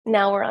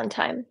Now we're on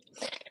time.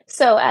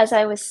 So, as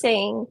I was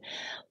saying,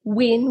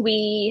 when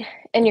we,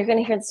 and you're going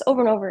to hear this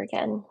over and over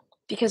again,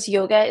 because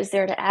yoga is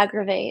there to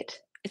aggravate,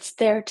 it's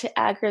there to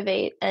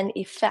aggravate and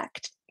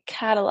effect,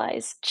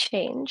 catalyze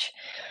change.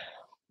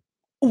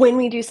 When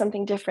we do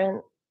something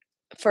different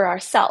for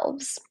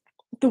ourselves,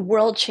 the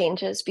world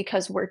changes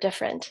because we're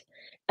different.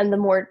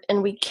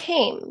 And we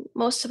came,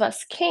 most of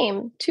us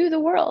came to the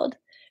world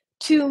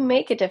to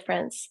make a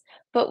difference,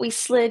 but we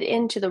slid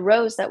into the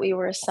rows that we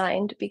were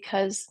assigned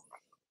because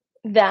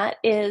that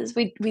is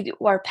we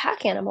are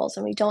pack animals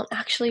and we don't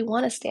actually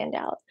wanna stand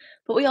out,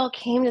 but we all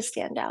came to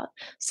stand out.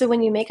 So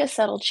when you make a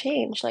subtle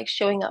change, like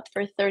showing up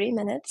for 30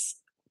 minutes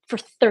for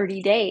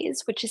 30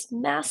 days, which is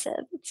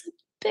massive, it's a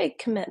big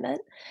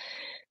commitment,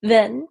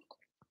 then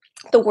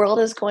the world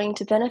is going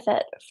to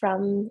benefit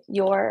from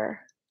your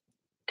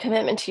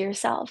commitment to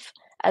yourself.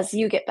 As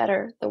you get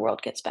better, the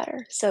world gets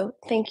better. So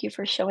thank you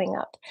for showing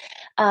up.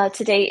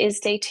 Today is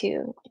day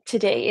 2.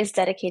 Today is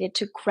dedicated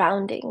to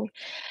grounding.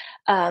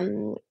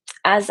 Um,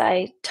 as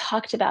I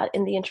talked about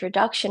in the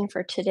introduction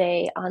for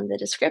today on the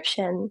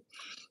description,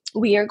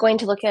 we are going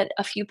to look at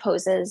a few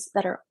poses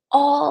that are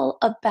all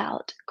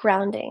about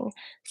grounding.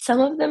 Some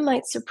of them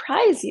might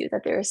surprise you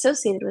that they're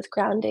associated with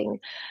grounding,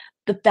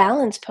 the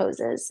balance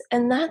poses,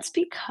 and that's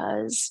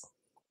because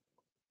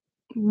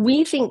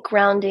we think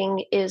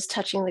grounding is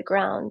touching the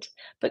ground,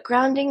 but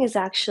grounding is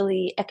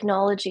actually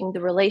acknowledging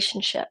the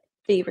relationship,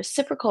 the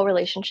reciprocal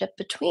relationship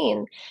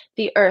between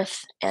the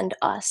earth and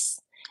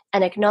us,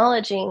 and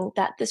acknowledging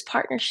that this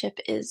partnership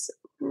is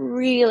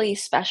really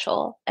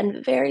special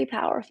and very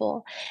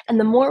powerful. And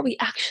the more we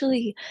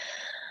actually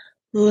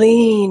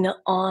lean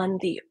on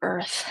the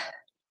earth,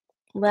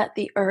 let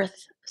the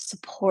earth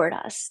support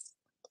us,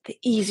 the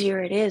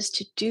easier it is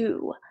to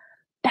do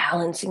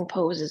balancing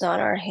poses on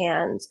our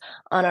hands,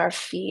 on our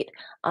feet,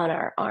 on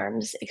our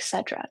arms,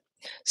 etc.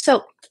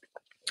 So,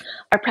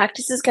 our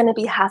practice is going to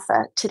be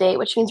hatha today,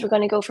 which means we're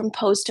going to go from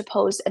pose to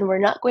pose and we're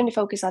not going to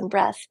focus on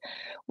breath.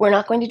 We're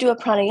not going to do a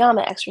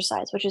pranayama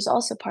exercise, which is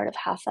also part of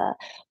hatha,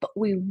 but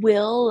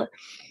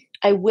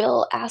I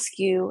will ask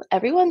you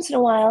every once in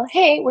a while,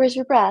 hey, where's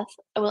your breath?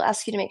 I will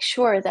ask you to make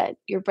sure that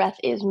your breath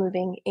is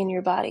moving in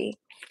your body.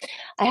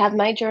 I have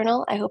my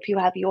journal. I hope you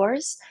have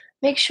yours.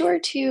 Make sure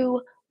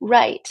to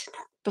write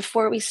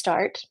before we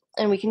start,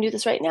 and we can do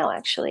this right now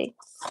actually.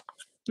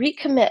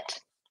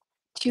 Recommit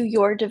to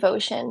your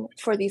devotion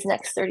for these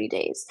next 30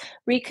 days.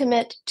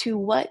 Recommit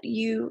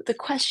to the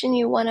question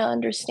you want to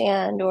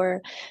understand,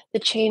 or the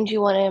change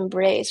you want to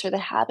embrace, or the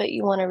habit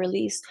you want to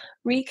release.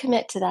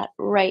 Recommit to that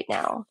right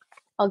now.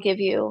 I'll give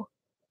you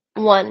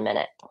 1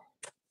 minute.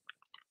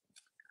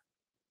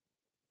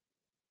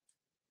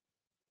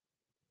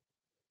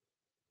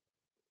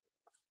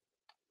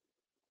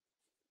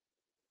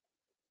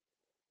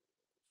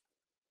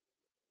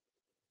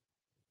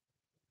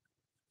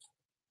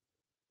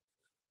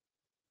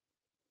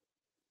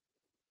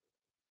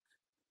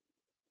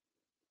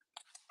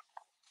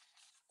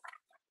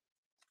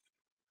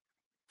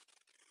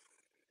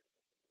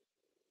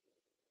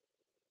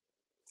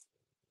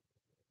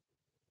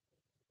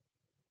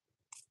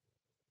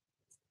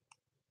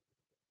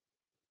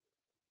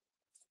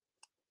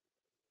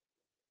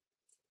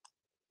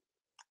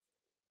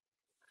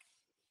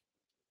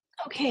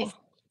 Okay.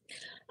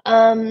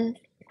 Um,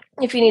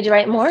 if you need to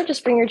write more,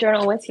 just bring your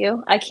journal with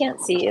you. I can't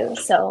see you,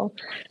 so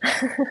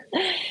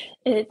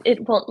it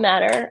won't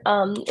matter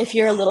if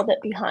you're a little bit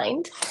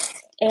behind.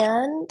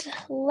 And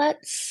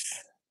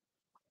let's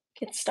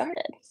get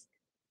started.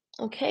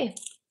 Okay,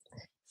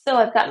 so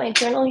I've got my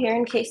journal here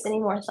in case any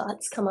more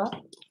thoughts come up.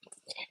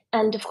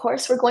 And of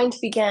course, we're going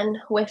to begin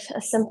with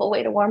a simple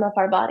way to warm up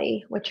our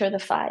body, which are the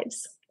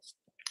fives,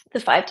 the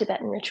 5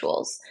 Tibetan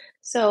rituals.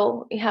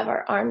 So we have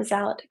our arms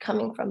out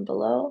coming from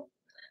below,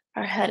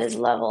 our head is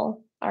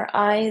level, our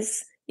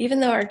eyes, even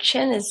though our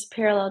chin is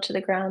parallel to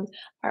the ground,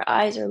 our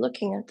eyes are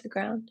looking at the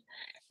ground.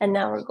 And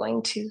now we're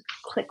going to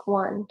click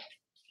one,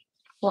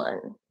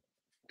 one,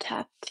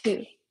 tap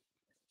two,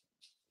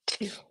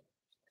 two,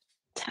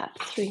 tap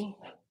three,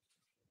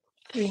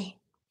 three,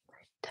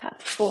 tap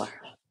four,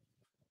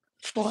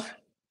 four,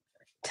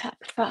 tap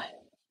five,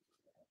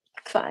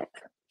 five.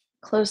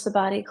 Close the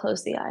body,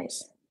 close the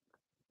eyes.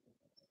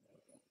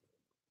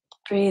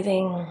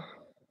 Breathing,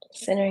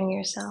 centering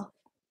yourself.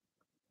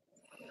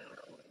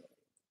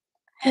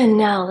 And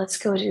now let's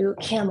go to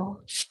camel.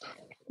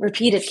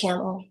 Repeated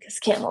camel, because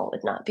camel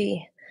would not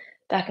be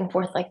back and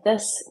forth like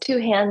this. 2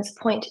 hands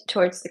point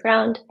towards the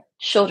ground,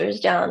 shoulders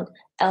down,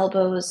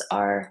 elbows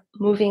are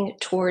moving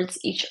towards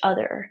each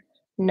other,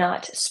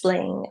 not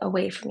splaying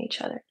away from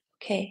each other.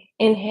 Okay,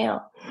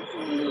 inhale.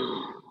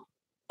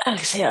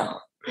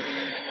 Exhale.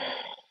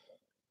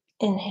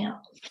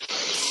 Inhale.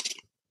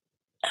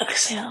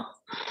 Exhale.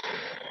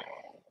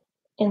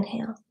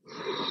 Inhale.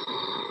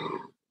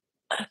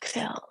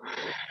 Exhale.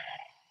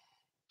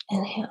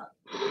 Inhale.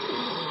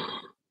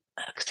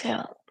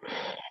 Exhale.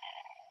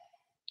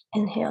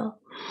 Inhale.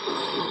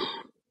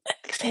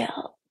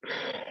 Exhale.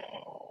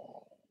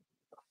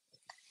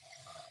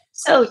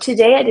 So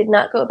today I did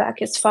not go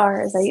back as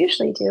far as I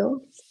usually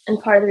do,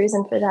 And part of the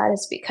reason for that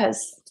is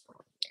because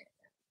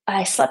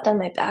I slept on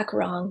my back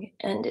wrong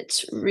and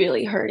it's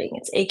really hurting.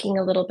 It's aching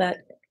a little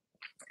bit.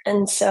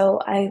 And so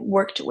I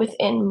worked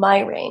within my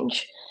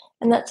range.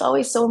 And that's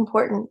always so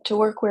important to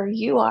work where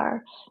you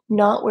are,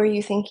 not where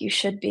you think you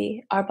should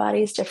be. Our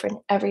body is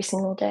different every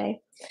single day.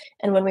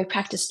 And when we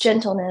practice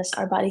gentleness,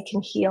 our body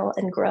can heal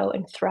and grow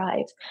and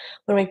thrive.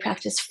 When we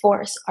practice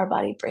force, our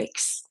body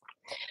breaks.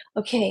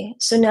 Okay,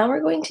 so now we're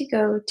going to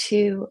go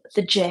to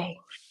the J.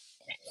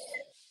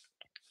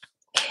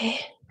 Okay,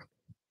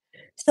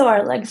 so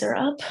our legs are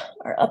up,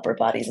 our upper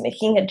body's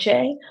making a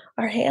J.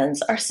 Our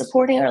hands are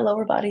supporting our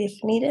lower body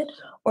if needed,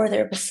 or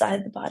they're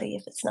beside the body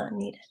if it's not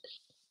needed.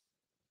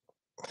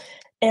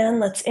 And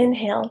let's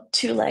inhale,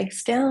 2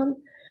 legs down,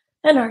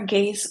 and our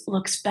gaze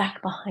looks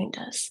back behind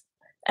us.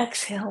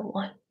 Exhale,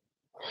 1.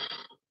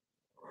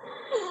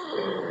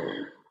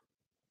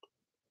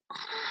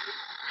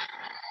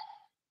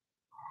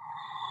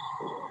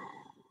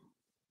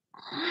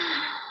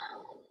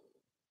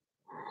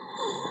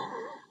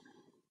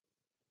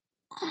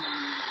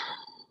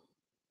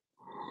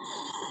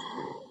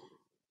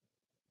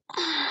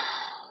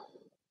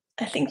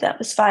 I think that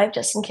was 5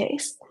 just in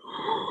case.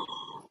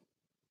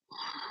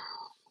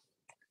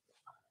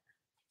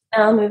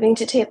 Now moving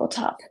to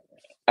tabletop.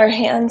 Our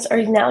hands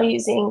are now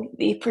using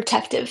the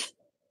protective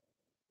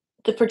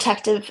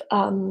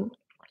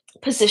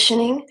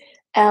positioning.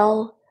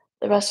 L,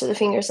 the rest of the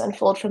fingers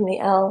unfold from the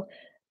L,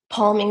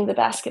 palming the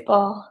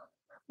basketball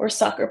or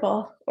soccer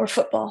ball or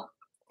football.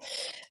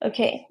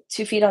 Okay,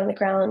 2 feet on the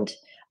ground.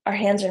 Our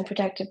hands are in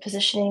protective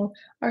positioning.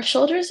 Our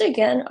shoulders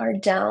again are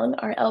down.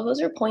 Our elbows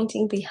are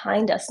pointing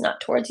behind us, not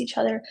towards each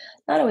other,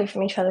 not away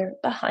from each other,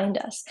 behind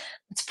us.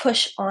 Let's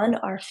push on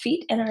our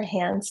feet and our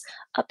hands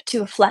up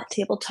to a flat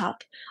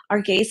tabletop.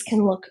 Our gaze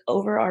can look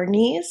over our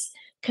knees,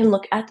 can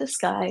look at the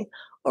sky,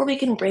 or we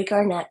can break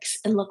our necks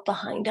and look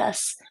behind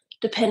us,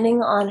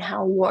 depending on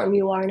how warm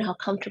you are and how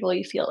comfortable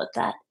you feel with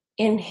that.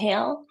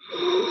 Inhale.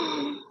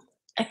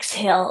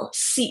 Exhale,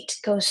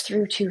 seat goes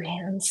through 2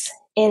 hands.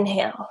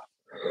 Inhale.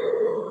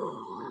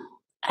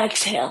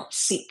 Exhale,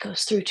 seat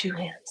goes through 2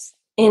 hands.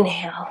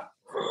 Inhale.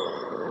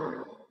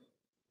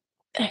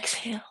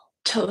 Exhale.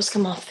 Toes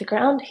come off the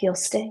ground,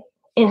 heels stay.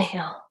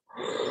 Inhale.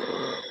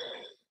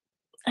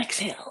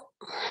 Exhale.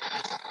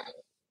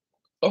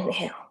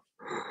 Inhale.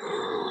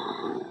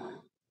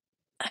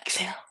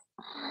 Exhale.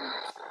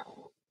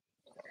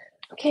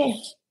 Okay,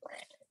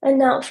 and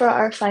now for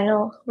our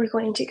final, we're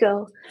going to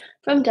go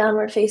from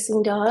upward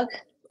facing dog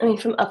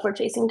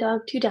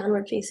to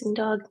downward facing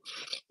dog.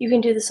 You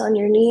can do this on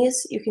your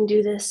knees. You can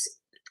do this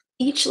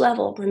each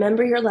level.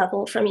 Remember your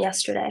level from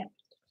yesterday.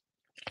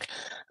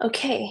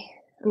 Okay,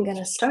 I'm going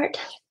to start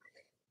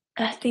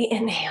at the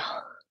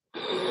inhale.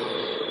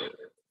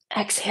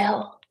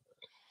 Exhale.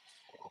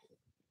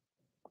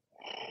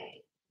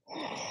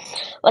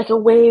 Like a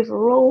wave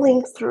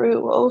rolling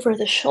through over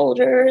the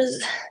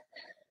shoulders,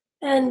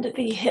 and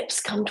the hips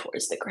come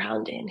towards the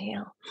ground.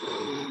 Inhale.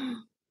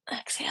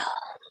 Exhale.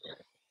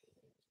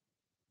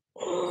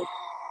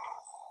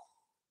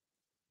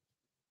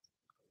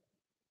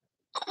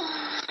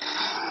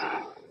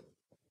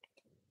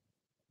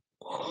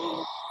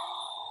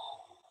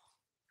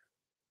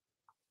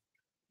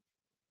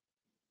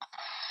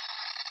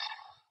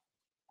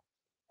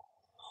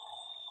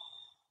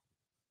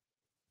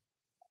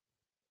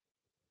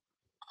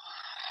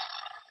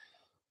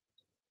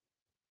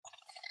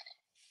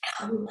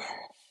 Come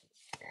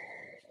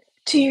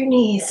to your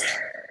knees.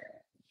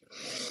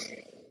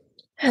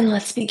 And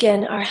let's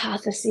begin our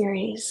Hatha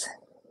series.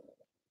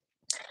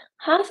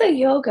 Hatha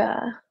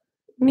Yoga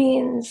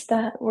means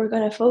that we're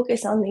going to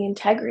focus on the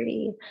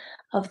integrity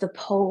of the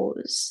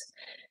pose.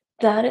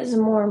 That is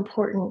more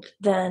important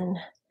than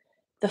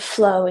the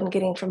flow and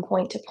getting from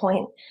point to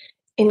point,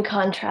 in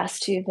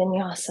contrast to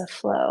vinyasa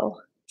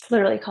flow. It's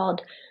literally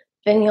called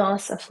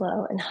vinyasa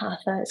flow, and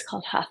Hatha is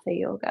called Hatha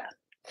Yoga.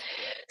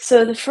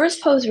 So the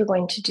first pose we're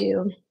going to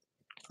do,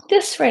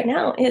 this right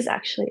now is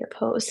actually a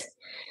pose.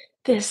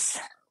 This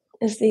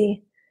is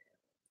the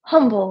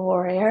humble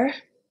warrior.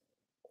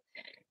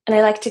 And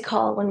I like to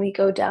call when we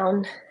go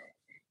down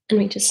and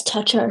we just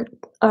touch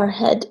our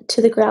head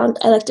to the ground,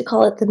 I like to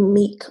call it the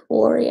meek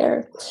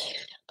warrior,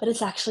 but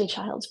it's actually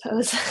child's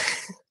pose.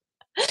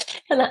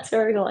 And that's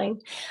where we're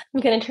going.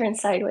 I'm going to turn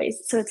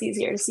sideways so it's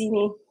easier to see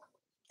me.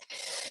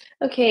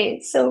 Okay,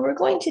 so we're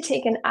going to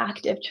take an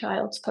active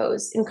child's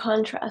pose in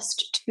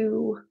contrast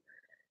to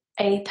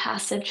a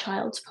passive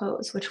child's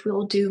pose, which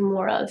we'll do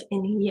more of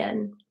in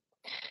yin.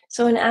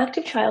 So an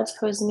active child's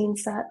pose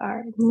means that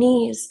our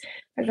knees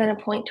are going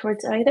to point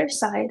towards either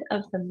side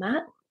of the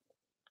mat,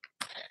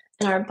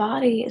 and our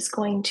body is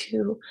going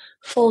to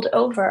fold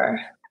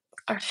over.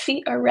 Our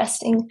feet are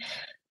resting.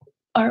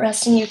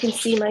 You can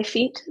see my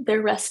feet.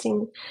 They're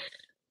resting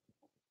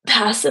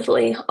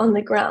passively on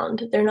the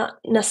ground. They're not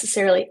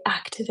necessarily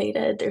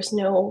activated. There's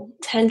no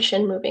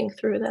tension moving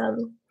through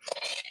them.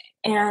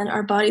 And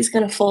our body's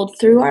going to fold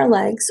through our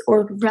legs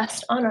or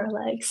rest on our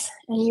legs.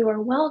 And you are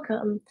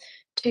welcome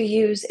to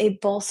use a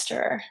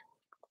bolster.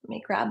 Let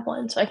me grab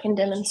one so I can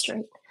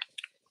demonstrate.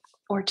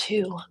 or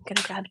two. I'm going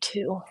to grab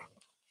two.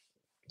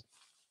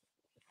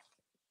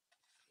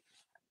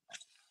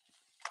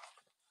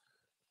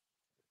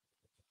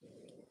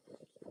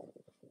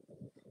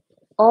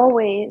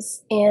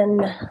 Always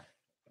in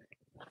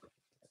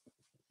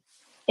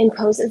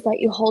poses that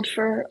you hold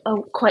for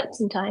quite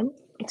some time,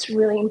 it's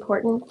really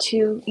important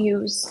to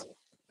use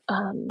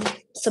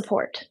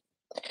support.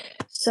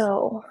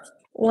 So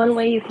one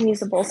way you can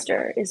use a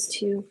bolster is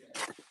to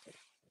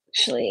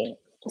actually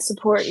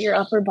support your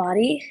upper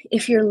body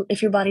if your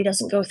body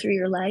doesn't go through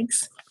your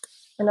legs.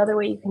 Another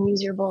way you can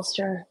use your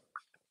bolster,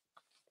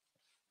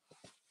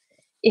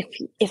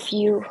 if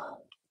you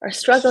are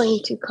struggling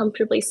to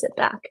comfortably sit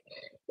back,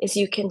 is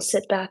you can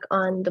sit back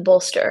on the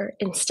bolster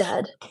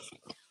instead,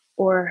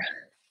 or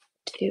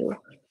two,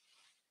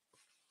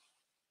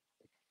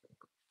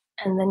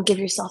 and then give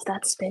yourself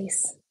that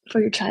space for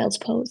your child's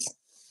pose.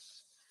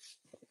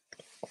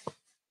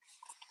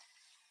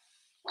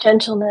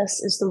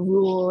 Gentleness is the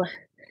rule,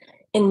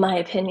 in my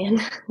opinion,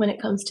 when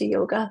it comes to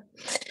yoga.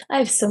 I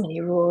have so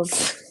many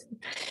rules.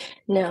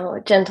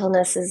 No,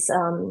 gentleness is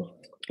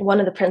one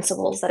of the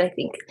principles that I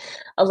think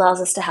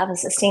allows us to have a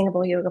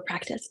sustainable yoga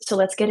practice. So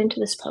let's get into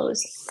this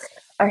pose.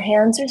 Our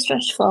hands are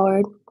stretched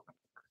forward.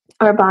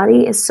 Our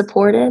body is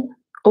supported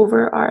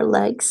over our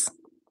legs.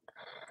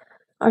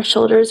 Our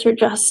shoulders are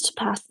just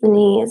past the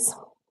knees.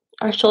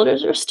 Our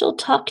shoulders are still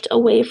tucked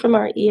away from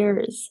our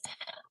ears.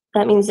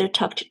 That means they're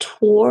tucked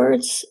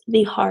towards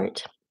the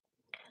heart,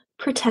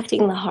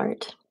 protecting the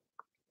heart.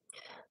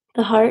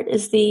 The heart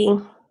is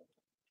the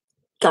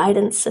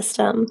guidance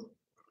system.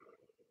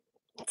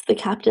 It's the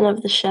captain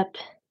of the ship.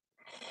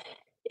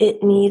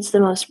 It needs the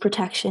most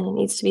protection. It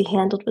needs to be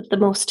handled with the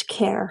most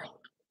care.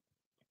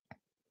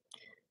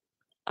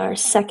 Our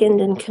second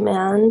in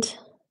command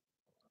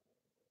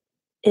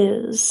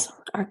is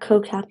our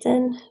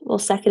co-captain. Well,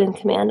 second in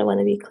command, I want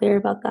to be clear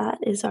about that,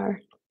 is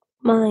our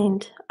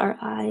mind, our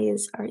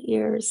eyes, our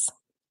ears.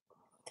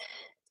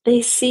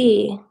 They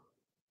see,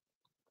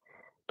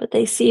 but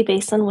they see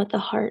based on what the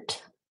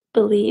heart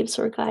believes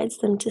or guides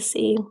them to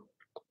see.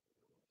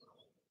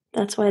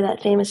 That's why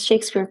that famous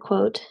Shakespeare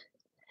quote,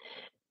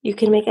 "You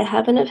can make a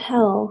heaven of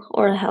hell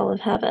or a hell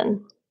of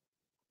heaven."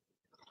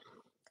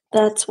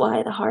 That's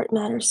why the heart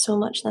matters so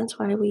much. That's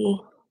why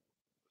we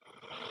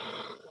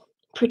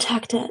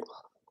protect it.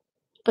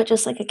 But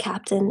just like a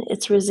captain,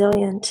 it's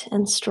resilient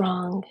and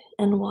strong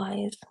and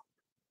wise.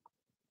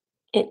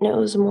 It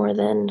knows more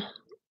than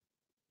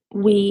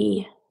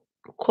we,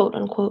 quote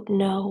unquote,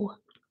 know.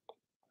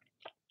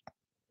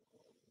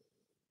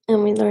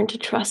 And we learn to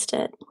trust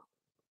it.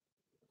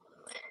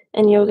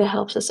 And yoga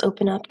helps us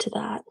open up to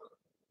that.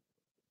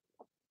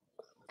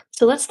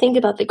 So let's think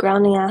about the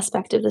grounding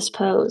aspect of this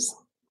pose.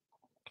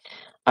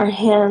 Our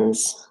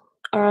hands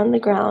are on the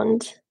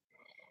ground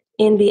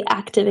in the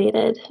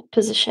activated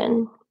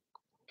position.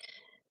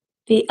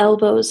 The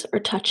elbows are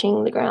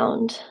touching the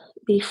ground.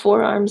 The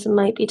forearms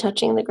might be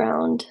touching the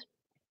ground.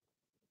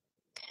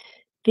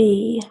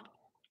 The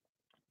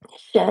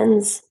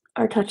shins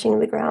are touching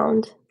the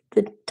ground.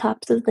 The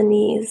tops of the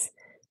knees,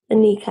 the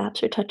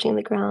kneecaps are touching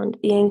the ground.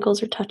 The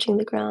ankles are touching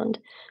the ground.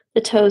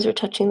 The toes are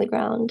touching the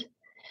ground.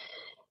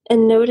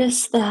 And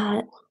notice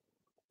that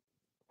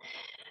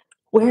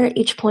where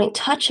each point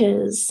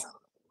touches,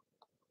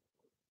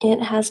 it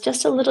has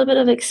just a little bit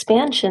of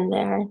expansion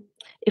there.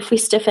 If we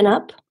stiffen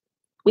up,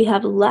 we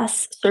have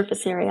less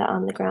surface area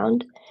on the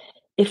ground.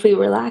 If we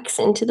relax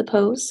into the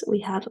pose, we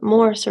have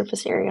more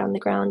surface area on the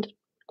ground.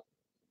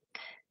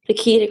 The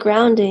key to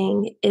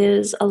grounding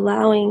is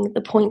allowing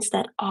the points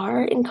that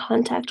are in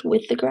contact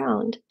with the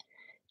ground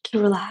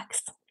to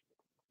relax.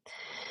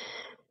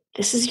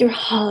 This is your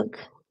hug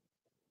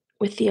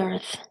with the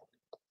earth.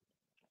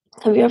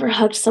 Have you ever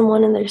hugged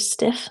someone and they're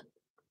stiff?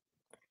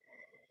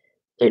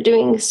 They're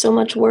doing so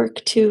much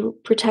work to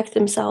protect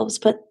themselves,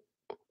 but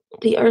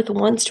the earth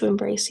wants to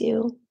embrace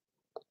you.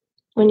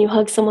 When you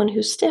hug someone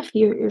who's stiff,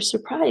 you're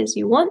surprised.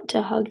 You want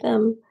to hug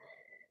them.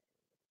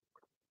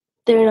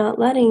 They're not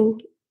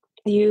letting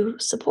you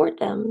support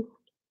them.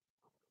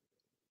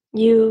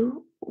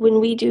 When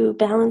we do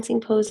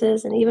balancing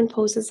poses and even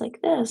poses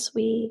like this,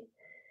 we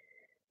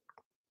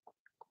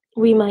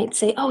might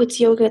say, oh, it's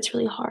yoga, it's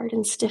really hard,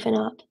 and stiffen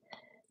up.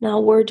 Now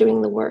we're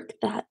doing the work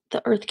that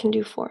the earth can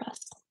do for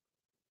us.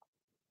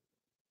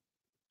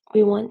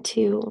 We want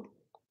to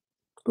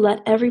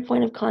let every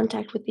point of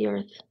contact with the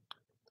earth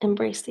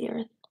embrace the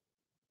earth.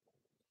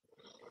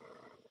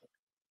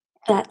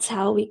 That's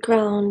how we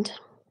ground,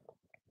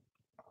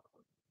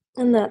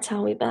 and that's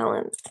how we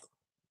balance.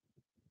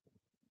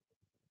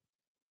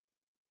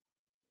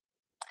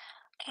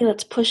 Okay,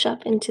 let's push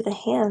up into the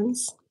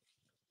hands.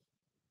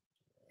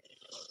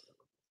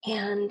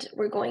 And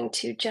we're going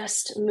to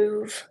just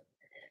move.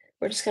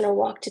 We're just going to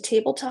walk to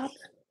tabletop.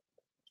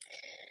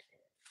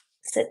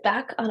 Sit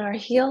back on our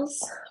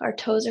heels. Our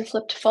toes are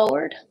flipped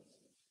forward.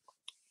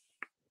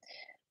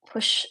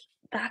 Push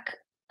back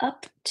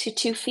up to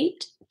 2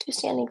 feet, 2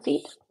 standing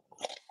feet.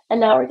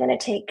 And now we're going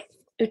to take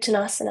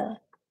Uttanasana.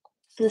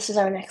 So this is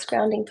our next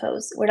grounding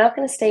pose. We're not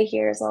going to stay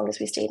here as long as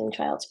we stayed in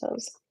child's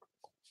pose.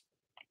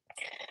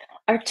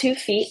 Our 2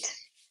 feet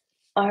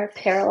are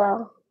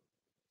parallel,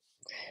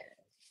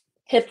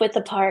 hip width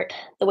apart.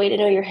 The way to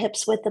know your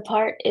hips width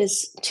apart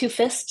is 2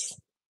 fists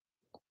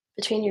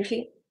between your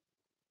feet.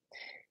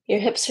 Your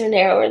hips are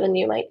narrower than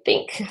you might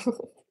think.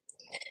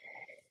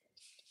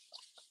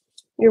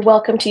 You're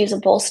welcome to use a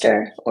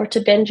bolster or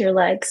to bend your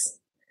legs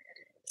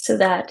so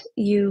that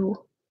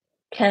you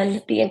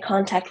can be in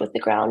contact with the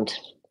ground.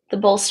 The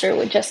bolster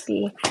would just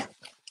be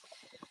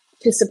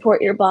to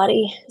support your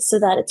body so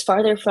that it's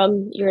farther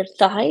from your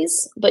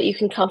thighs, but you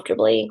can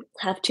comfortably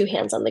have 2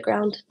 hands on the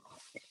ground.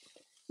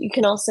 You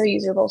can also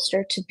use your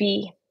bolster to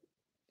be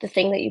the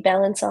thing that you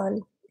balance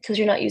on because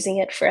you're not using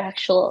it for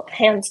actual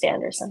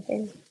handstand or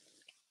something.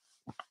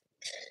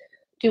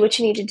 Do what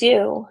you need to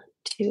do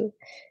to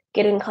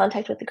get in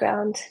contact with the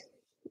ground.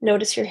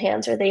 Notice your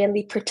hands. Are they in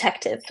the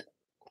protective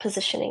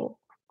positioning?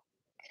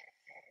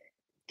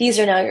 These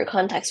are now your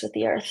contacts with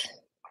the earth.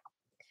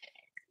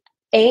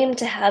 Aim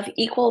to have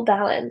equal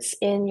balance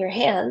in your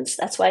hands.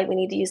 That's why we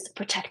need to use the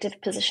protective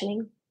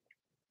positioning.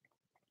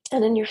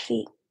 And in your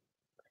feet.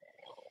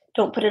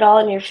 Don't put it all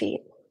in your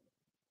feet.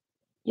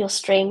 You'll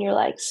strain your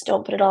legs.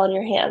 Don't put it all in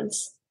your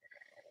hands.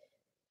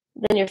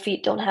 Then your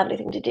feet don't have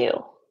anything to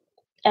do.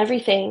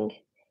 Everything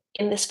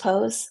in this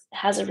pose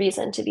has a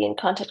reason to be in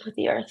contact with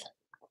the earth.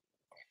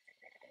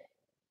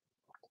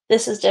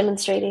 This is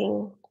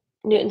demonstrating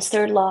Newton's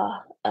third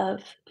law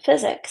of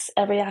physics.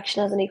 Every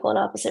action has an equal and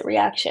opposite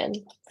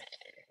reaction.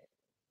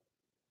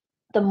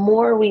 The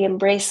more we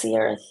embrace the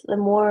earth, the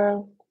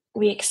more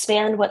we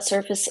expand what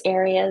surface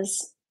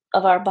areas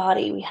of our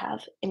body we have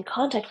in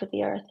contact with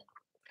the earth,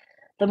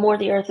 the more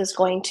the earth is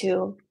going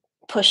to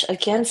push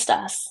against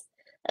us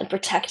and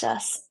protect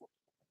us.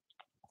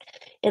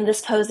 In this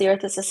pose, the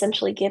earth is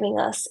essentially giving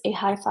us a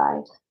high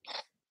five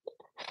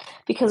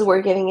because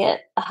we're giving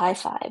it a high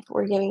five.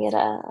 We're giving it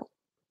a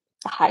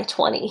high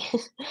 20,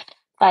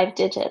 5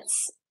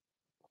 digits,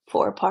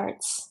 4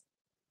 parts,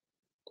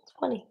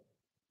 20.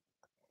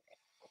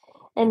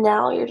 And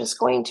now you're just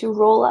going to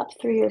roll up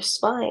through your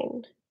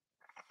spine,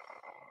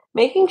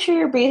 making sure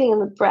you're breathing in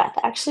the breath.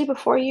 Actually,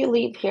 before you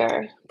leave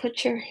here,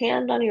 put your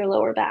hand on your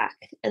lower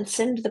back and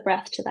send the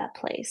breath to that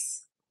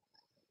place.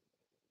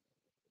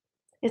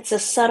 It's a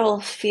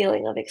subtle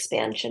feeling of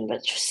expansion,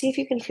 but just see if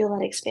you can feel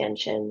that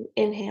expansion.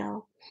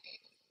 Inhale.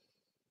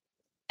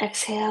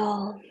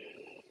 Exhale.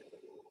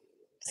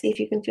 See if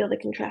you can feel the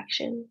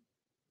contraction.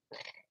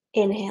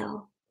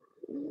 Inhale.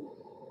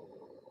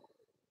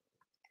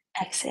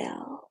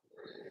 Exhale.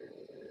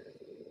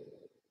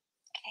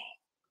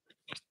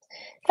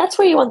 That's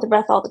where you want the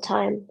breath all the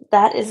time.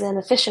 That is an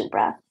efficient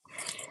breath.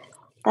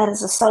 That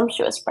is a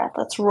sumptuous breath.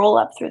 Let's roll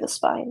up through the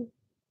spine.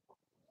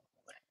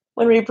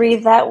 When we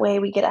breathe that way,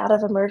 we get out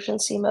of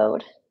emergency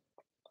mode.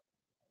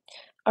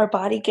 Our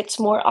body gets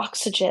more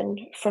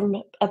oxygen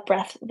from a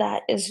breath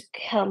that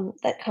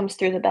comes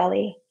through the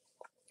belly.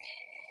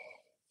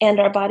 And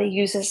our body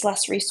uses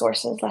less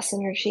resources, less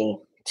energy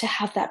to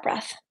have that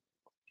breath.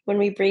 When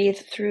we breathe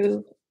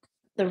through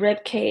the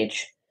rib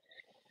cage,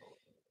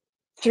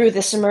 through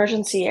this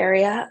emergency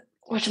area,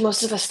 which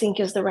most of us think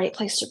is the right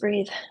place to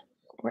breathe,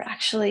 we're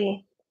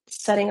actually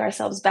setting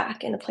ourselves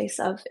back in a place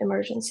of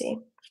emergency.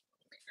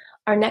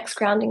 Our next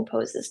grounding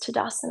pose is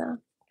Tadasana.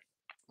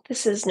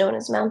 This is known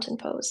as mountain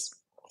pose.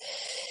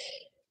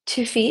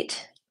 2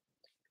 feet.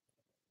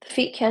 The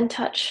feet can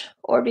touch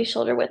or be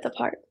shoulder width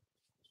apart.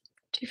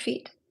 2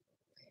 feet.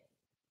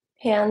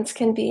 Hands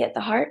can be at the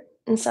heart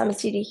in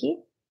Samasthiti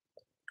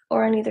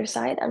or on either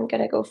side. I'm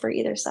going to go for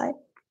either side.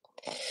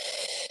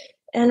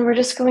 And we're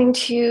just going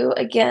to,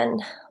 again,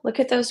 look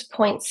at those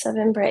points of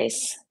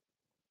embrace.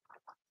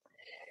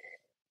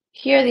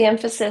 Here, the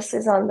emphasis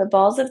is on the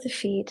balls of the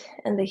feet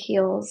and the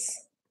heels.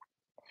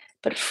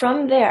 But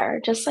from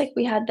there, just like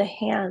we had the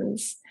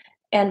hands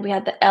and we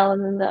had the L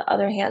and then the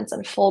other hands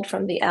unfold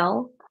from the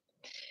L,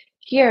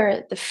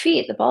 here, the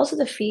feet, the balls of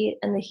the feet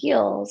and the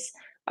heels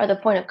are the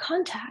point of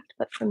contact.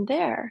 But from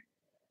there,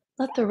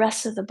 let the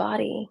rest of the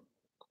body,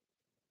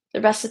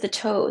 the rest of the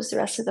toes, the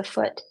rest of the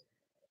foot,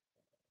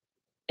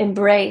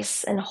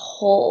 embrace and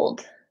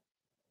hold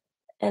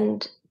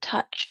and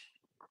touch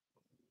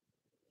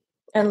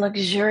and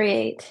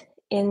luxuriate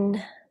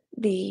in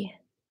the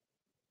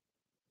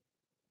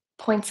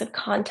points of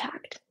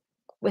contact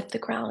with the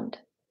ground.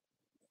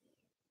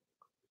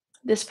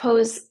 This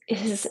pose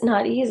is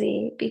not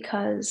easy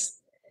because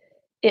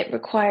it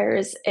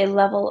requires a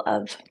level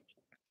of,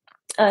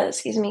 a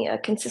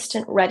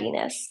consistent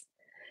readiness.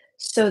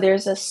 So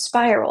there's a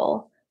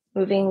spiral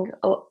moving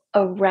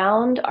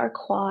around our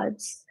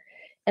quads,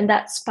 and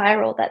that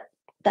spiral,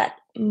 that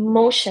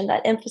motion,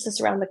 that emphasis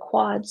around the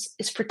quads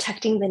is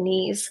protecting the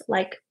knees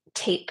like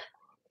tape.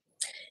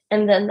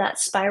 And then that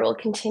spiral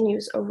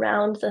continues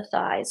around the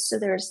thighs. So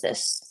there's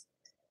this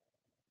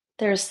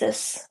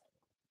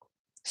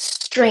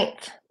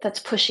strength that's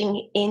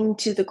pushing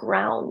into the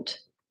ground.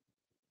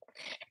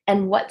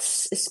 And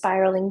what's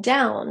spiraling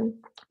down,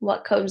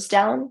 what goes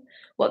down,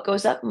 what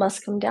goes up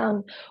must come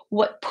down.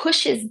 What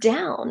pushes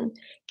down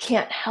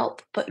can't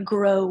help but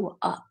grow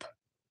up.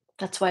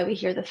 That's why we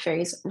hear the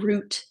phrase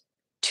root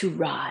to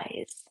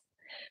rise.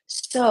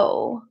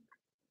 So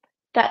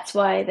that's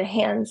why the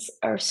hands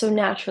are so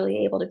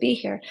naturally able to be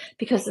here,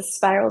 because the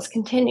spiral is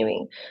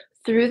continuing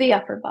through the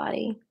upper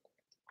body.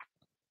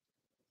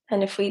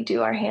 And if we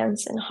do our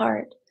hands and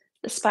heart,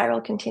 the spiral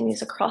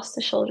continues across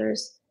the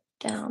shoulders,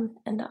 down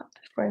and up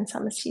if we're in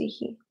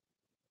Samasthiti.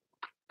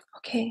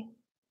 Okay,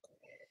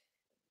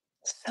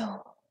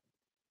 so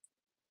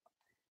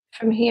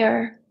from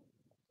here,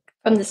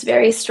 from this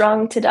very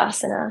strong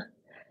Tadasana,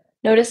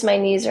 notice my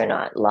knees are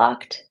not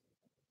locked.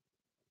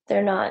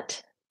 They're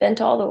not bent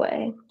all the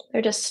way.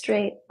 They're just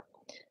straight.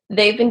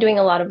 They've been doing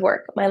a lot of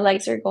work. My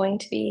legs are going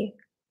to be,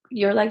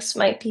 your legs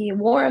might be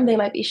warm, they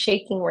might be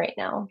shaking right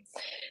now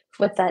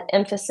with that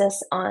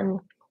emphasis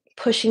on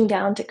pushing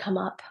down to come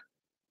up.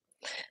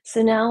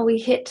 So now we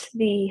hit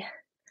the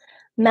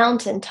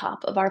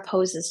mountaintop of our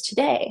poses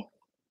today.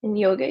 In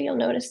yoga, you'll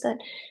notice that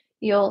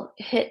you'll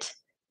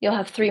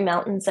have 3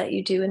 mountains that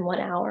you do in 1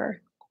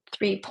 hour,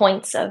 3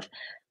 points of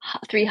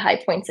 3 high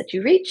points that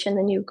you reach, and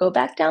then you go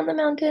back down the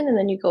mountain, and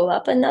then you go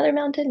up another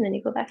mountain, and then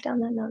you go back down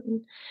that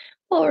mountain.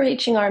 Well, we're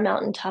reaching our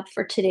mountaintop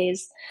for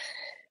today's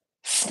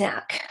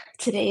snack,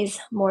 today's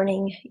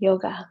morning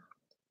yoga.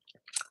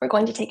 We're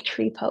going to take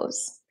tree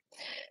pose.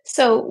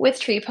 So with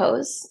tree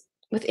pose,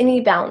 with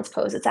any balance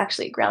pose, it's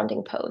actually a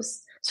grounding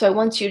pose. So I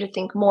want you to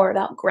think more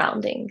about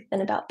grounding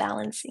than about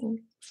balancing.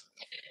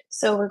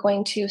 So we're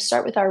going to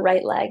start with our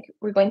right leg.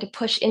 We're going to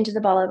push into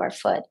the ball of our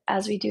foot.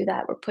 As we do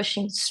that, we're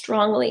pushing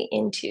strongly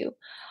into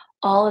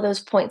all of those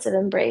points of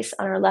embrace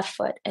on our left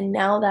foot. And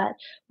now that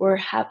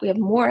we have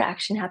more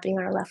action happening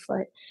on our left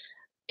foot,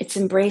 it's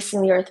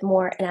embracing the earth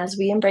more. And as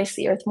we embrace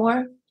the earth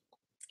more,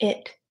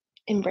 it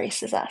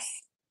embraces us.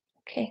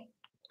 Okay.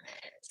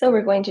 So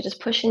we're going to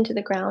just push into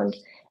the ground,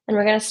 and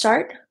we're going to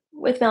start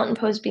with mountain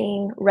pose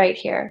being right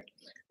here.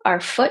 Our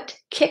foot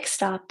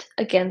kick-stopped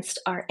against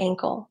our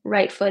ankle.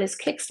 Right foot is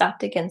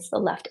kick-stopped against the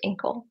left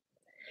ankle.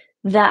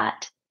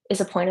 That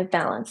is a point of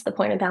balance. The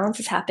point of balance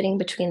is happening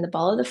between the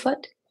ball of the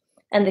foot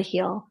and the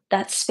heel.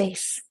 That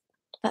space,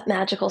 that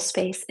magical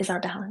space, is our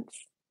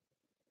balance.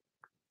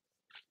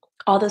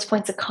 All those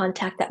points of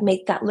contact that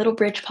make that little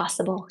bridge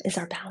possible is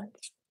our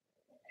balance.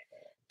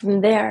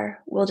 From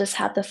there, we'll just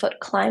have the foot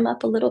climb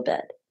up a little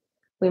bit.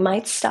 We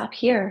might stop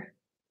here,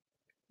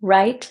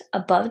 right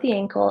above the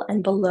ankle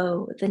and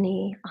below the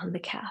knee on the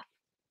calf.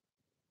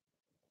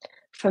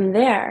 From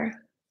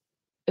there,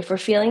 if we're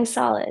feeling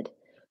solid,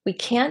 we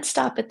can't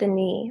stop at the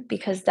knee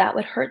because that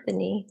would hurt the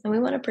knee, and we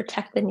want to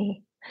protect the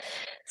knee.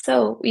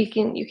 So you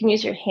can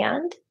use your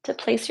hand to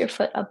place your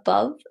foot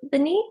above the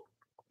knee,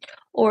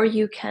 or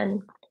you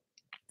can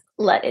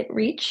let it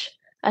reach.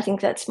 I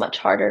think that's much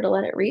harder to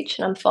let it reach,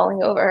 and I'm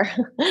falling over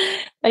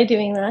by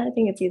doing that. I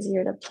think it's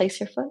easier to place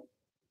your foot.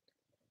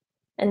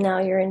 And now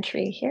you're in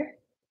tree here.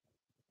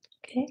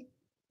 Okay.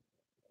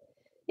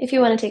 If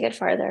you want to take it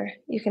farther,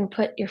 you can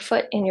put your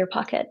foot in your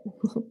pocket,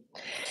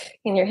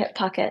 in your hip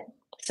pocket.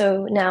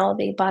 So now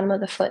the bottom of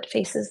the foot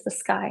faces the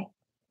sky,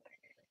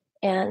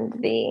 and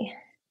the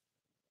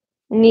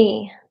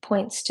knee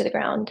points to the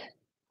ground.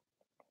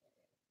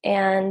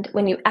 And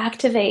when you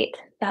activate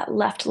that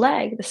left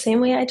leg, the same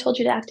way I told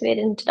you to activate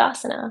it in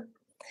Tadasana,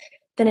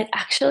 then it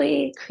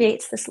actually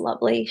creates this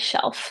lovely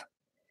shelf.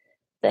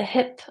 The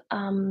hip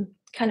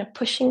kind of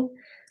pushing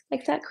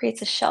like that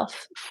creates a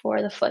shelf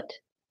for the foot.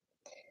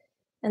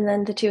 And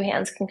then the 2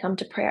 hands can come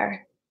to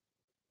prayer.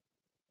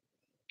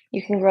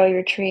 You can grow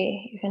your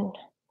tree. You can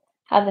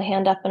have the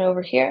hand up and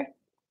over here.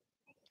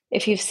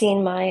 If you've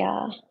seen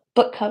my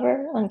book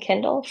cover on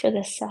Kindle for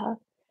this,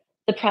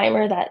 the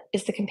primer that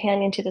is the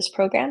companion to this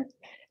program,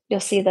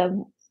 you'll see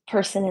the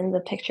person in the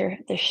picture,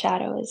 their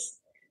shadow is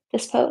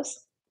this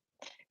pose.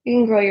 You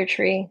can grow your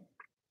tree.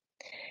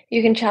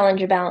 You can challenge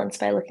your balance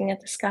by looking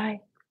at the sky.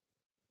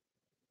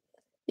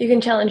 You can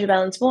challenge your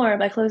balance more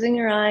by closing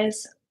your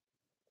eyes,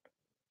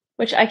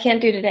 which I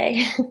can't do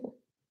today.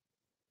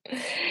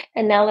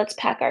 And now let's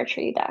pack our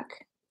tree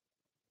back.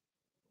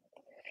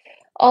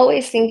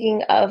 Always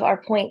thinking of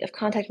our point of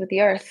contact with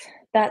the earth.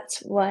 That's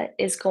what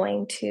is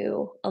going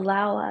to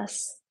allow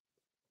us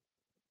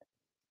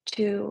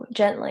to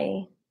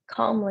gently,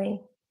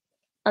 calmly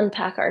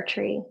unpack our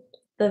tree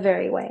the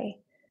very way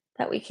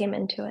that we came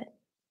into it.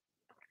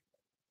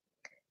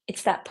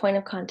 It's that point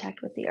of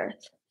contact with the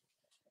earth.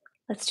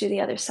 Let's do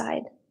the other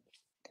side.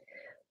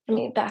 Let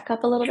me back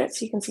up a little bit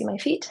so you can see my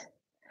feet.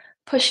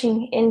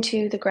 Pushing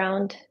into the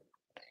ground,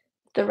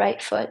 the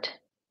right foot,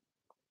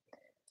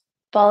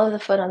 ball of the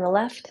foot on the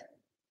left,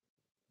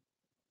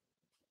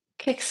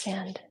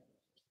 kickstand.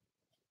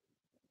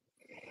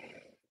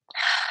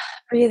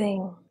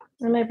 Breathing.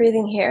 Am I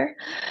breathing here?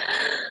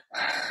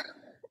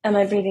 Am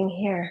I breathing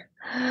here?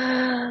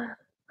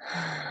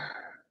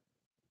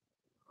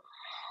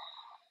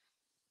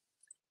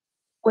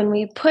 When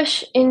we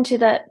push into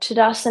that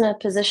Tadasana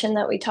position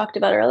that we talked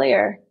about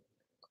earlier,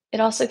 it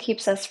also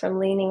keeps us from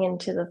leaning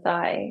into the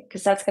thigh,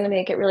 because that's going to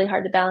make it really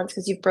hard to balance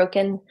because you've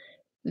broken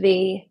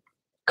the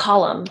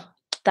column,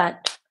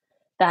 that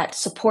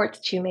support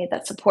that you made,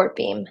 that support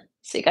beam.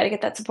 So you got to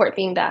get that support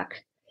beam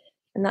back.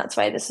 And that's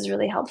why this is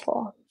really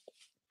helpful.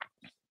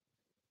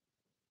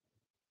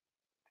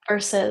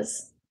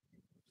 versus,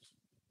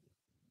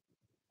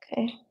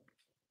 okay,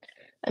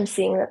 I'm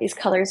seeing that these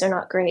colors are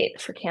not great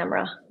for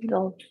camera.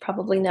 They'll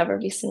probably never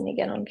be seen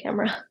again on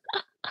camera.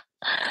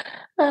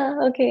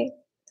 Okay,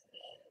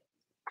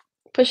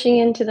 pushing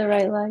into the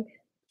right leg.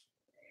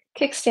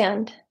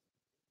 Kickstand,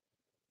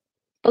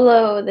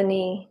 below the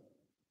knee.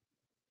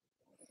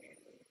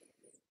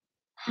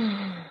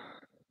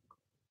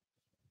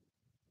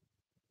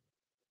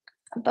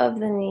 Above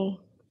the knee,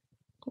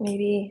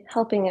 maybe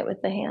helping it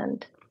with the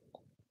hand.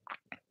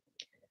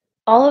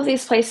 All of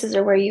these places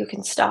are where you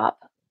can stop.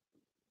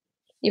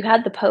 You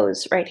had the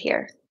pose right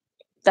here.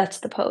 That's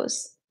the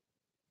pose.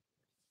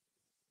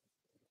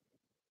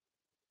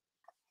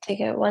 Take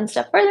it one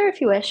step further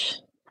if you wish.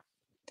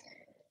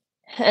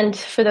 And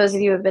for those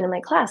of you who have been in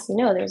my class, you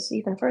know there's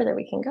even further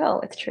we can go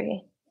with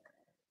tree.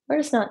 We're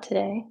just not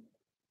today.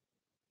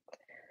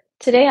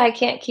 Today I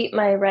can't keep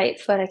my right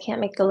foot, I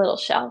can't make a little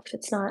shelf.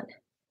 It's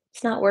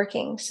not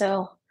working.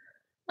 So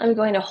I'm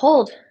going to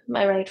hold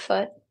my right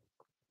foot.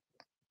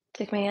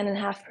 Take my hand in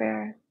half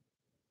prayer.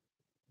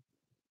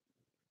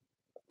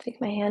 Take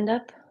my hand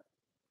up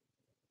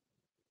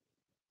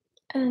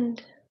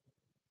and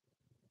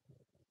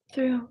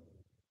through.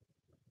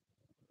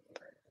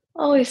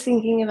 Always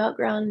thinking about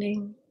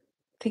grounding,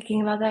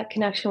 thinking about that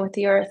connection with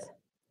the earth.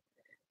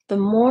 The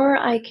more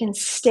I can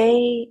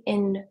stay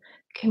in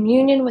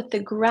communion with the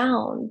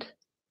ground,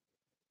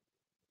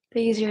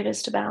 the easier it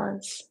is to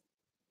balance.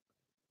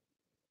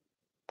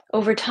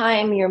 Over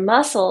time, your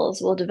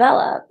muscles will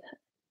develop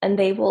and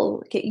they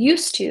will get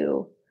used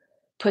to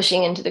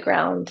pushing into the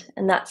ground,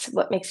 and that's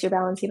what makes your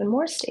balance even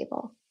more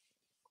stable.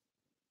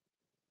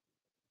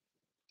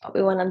 But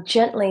we want to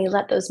gently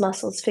let those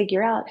muscles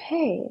figure out,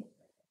 hey,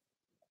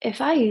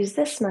 if I use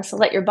this muscle,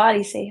 let your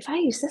body say, if I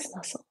use this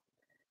muscle,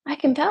 I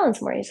can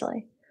balance more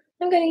easily.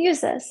 I'm going to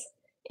use this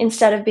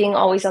instead of being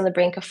always on the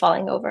brink of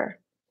falling over.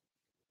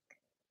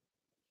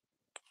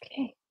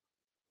 Okay.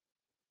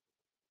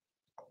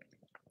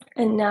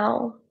 And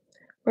now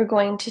we're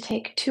going to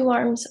take two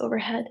arms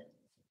overhead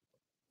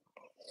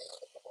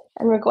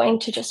and we're going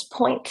to just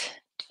point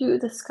to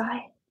the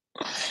sky.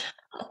 Up,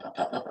 up,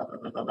 up, up,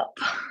 up, up, up, up.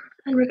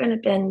 And we're going to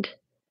bend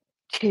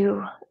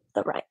to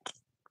the right.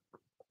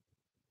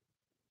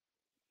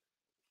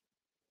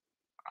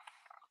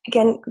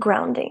 Again,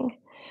 grounding.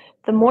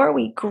 The more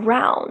we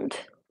ground,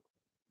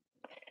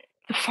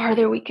 the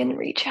farther we can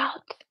reach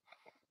out.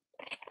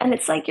 And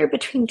it's like you're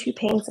between two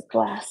panes of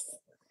glass.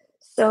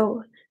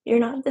 So you're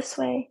not this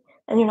way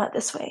and you're not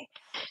this way.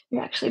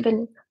 You're actually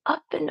been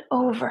up and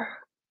over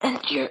and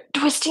you're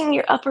twisting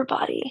your upper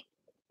body.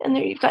 And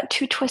there you've got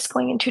two twists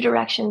going in two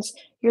directions.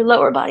 Your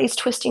lower body is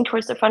twisting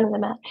towards the front of the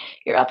mat.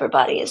 Your upper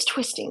body is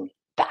twisting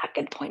back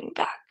and pointing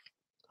back.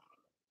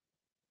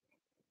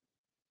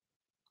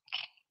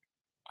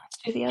 Let's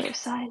do the other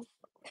side.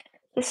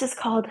 This is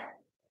called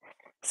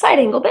side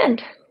angle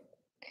bend.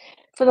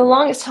 For the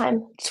longest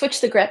time,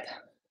 switch the grip,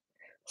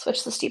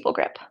 switch the steeple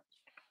grip.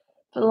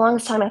 For the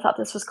longest time, I thought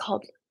this was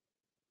called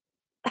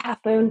half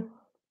moon.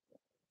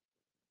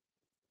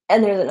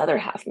 And there's another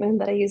half moon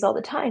that I use all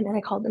the time, and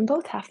I call them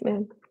both half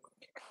moon.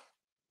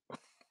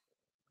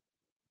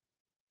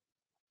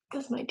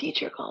 Because my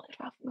teacher called it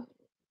half moon.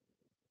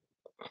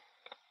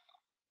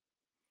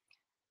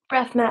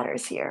 Breath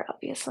matters here,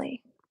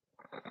 obviously.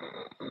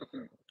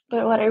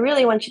 But what I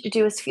really want you to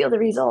do is feel the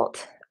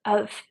result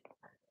of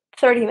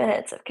 30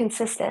 minutes of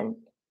consistent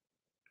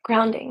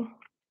grounding.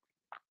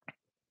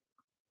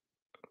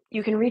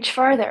 You can reach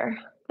farther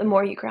the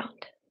more you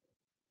ground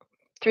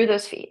through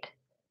those feet.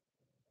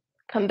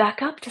 Come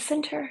back up to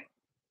center.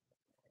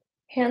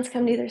 Hands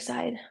come to either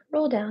side.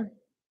 Roll down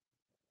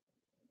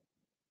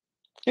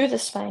through the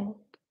spine,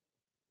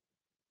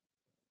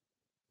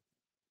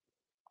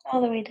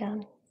 all the way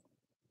down.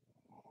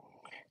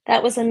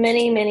 That was a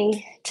mini,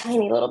 mini,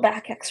 tiny little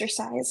back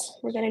exercise.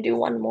 We're going to do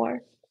one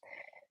more.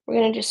 We're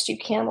going to just do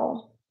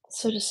camel.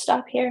 So just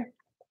stop here.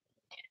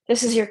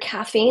 This is your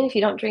caffeine. If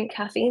you don't drink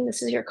caffeine,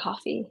 this is your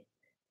coffee,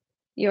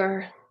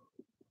 your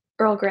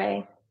Earl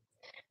Grey.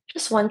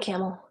 Just one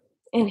camel.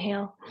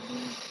 Inhale.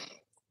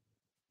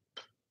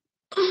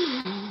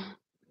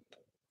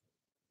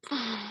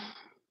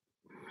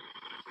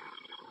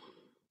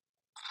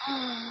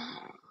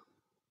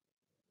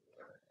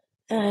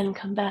 And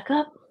come back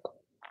up.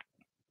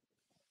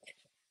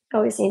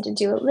 Always need to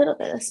do a little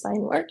bit of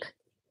spine work.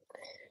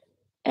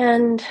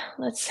 And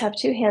let's have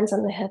two hands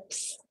on the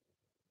hips.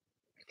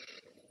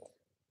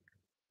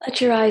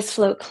 Let your eyes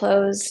float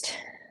closed.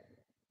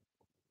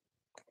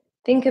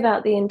 Think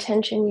about the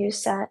intention you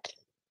set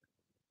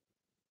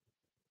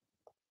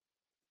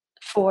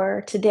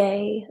for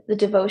today, the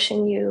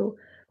devotion you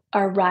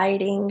are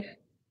riding,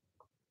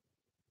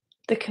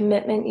 the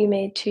commitment you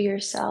made to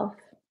yourself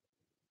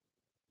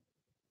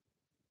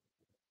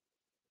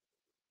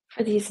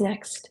for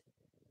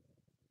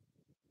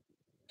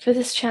for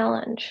this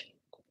challenge.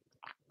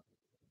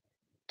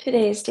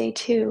 Today is day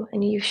 2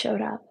 and you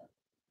showed up.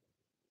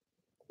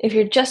 If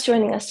you're just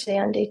joining us today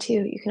on day 2,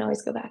 you can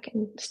always go back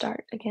and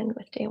start again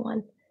with day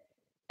 1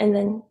 and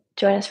then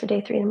join us for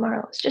day 3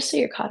 tomorrow. It's just so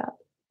you're caught up.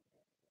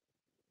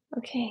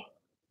 Okay.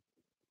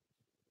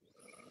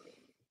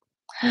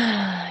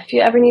 If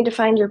you ever need to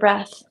find your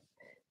breath,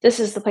 this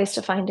is the place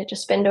to find it.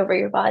 Just bend over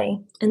your body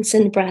and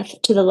send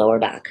breath to the lower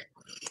back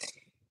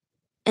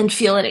and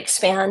feel it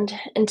expand.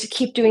 And to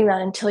keep doing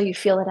that until you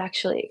feel it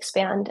actually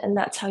expand. And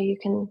that's how you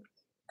can,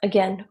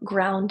 again,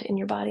 ground in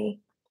your body.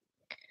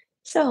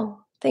 So,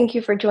 thank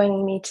you for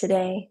joining me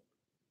today.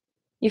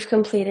 You've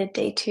completed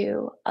day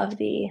 2 of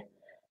the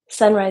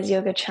Sunrise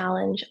Yoga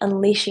Challenge,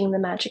 Unleashing the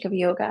Magic of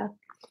Yoga.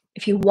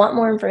 If you want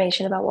more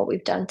information about what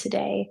we've done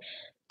today,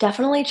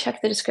 definitely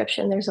check the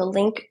description. There's a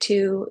link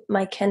to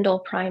my Kindle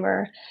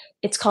primer.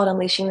 It's called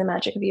Unleashing the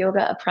Magic of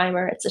Yoga, a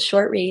primer. It's a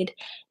short read,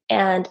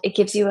 and it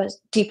gives you a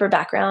deeper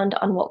background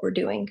on what we're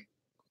doing.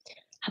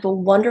 Have a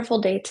wonderful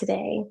day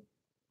today.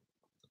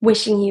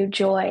 Wishing you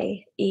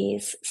joy,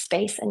 ease,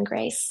 space, and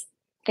grace.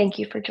 Thank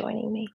you for joining me.